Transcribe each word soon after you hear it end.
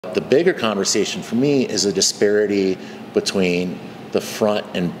The bigger conversation for me is a disparity between the front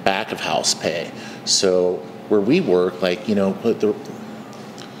and back of house pay. So where we work, like, you know,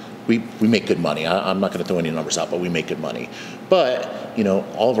 we make good money. I'm not going to throw any numbers out, but we make good money. But, you know,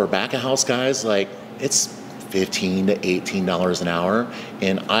 all of our back of house guys, like, it's $15 to $18 an hour,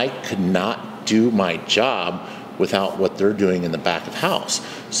 and I could not do my job without what they're doing in the back of house.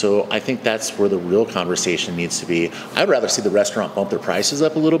 So I think that's where the real conversation needs to be. I'd rather see the restaurant bump their prices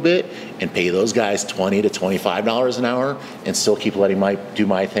up a little bit and pay those guys $20 to $25 an hour and still keep letting do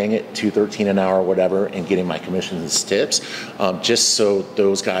my thing at $2.13 an hour or whatever and getting my commissions and tips. Just so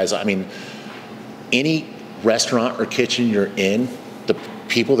those guys, I mean, any restaurant or kitchen you're in, the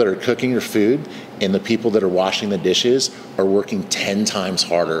people that are cooking your food and the people that are washing the dishes are working 10 times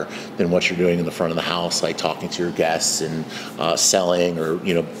harder than what you're doing in the front of the house, like talking to your guests and selling or,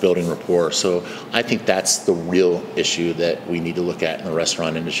 you know, building rapport. So I think that's the real issue that we need to look at in the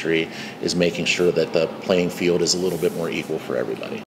restaurant industry, is making sure that the playing field is a little bit more equal for everybody.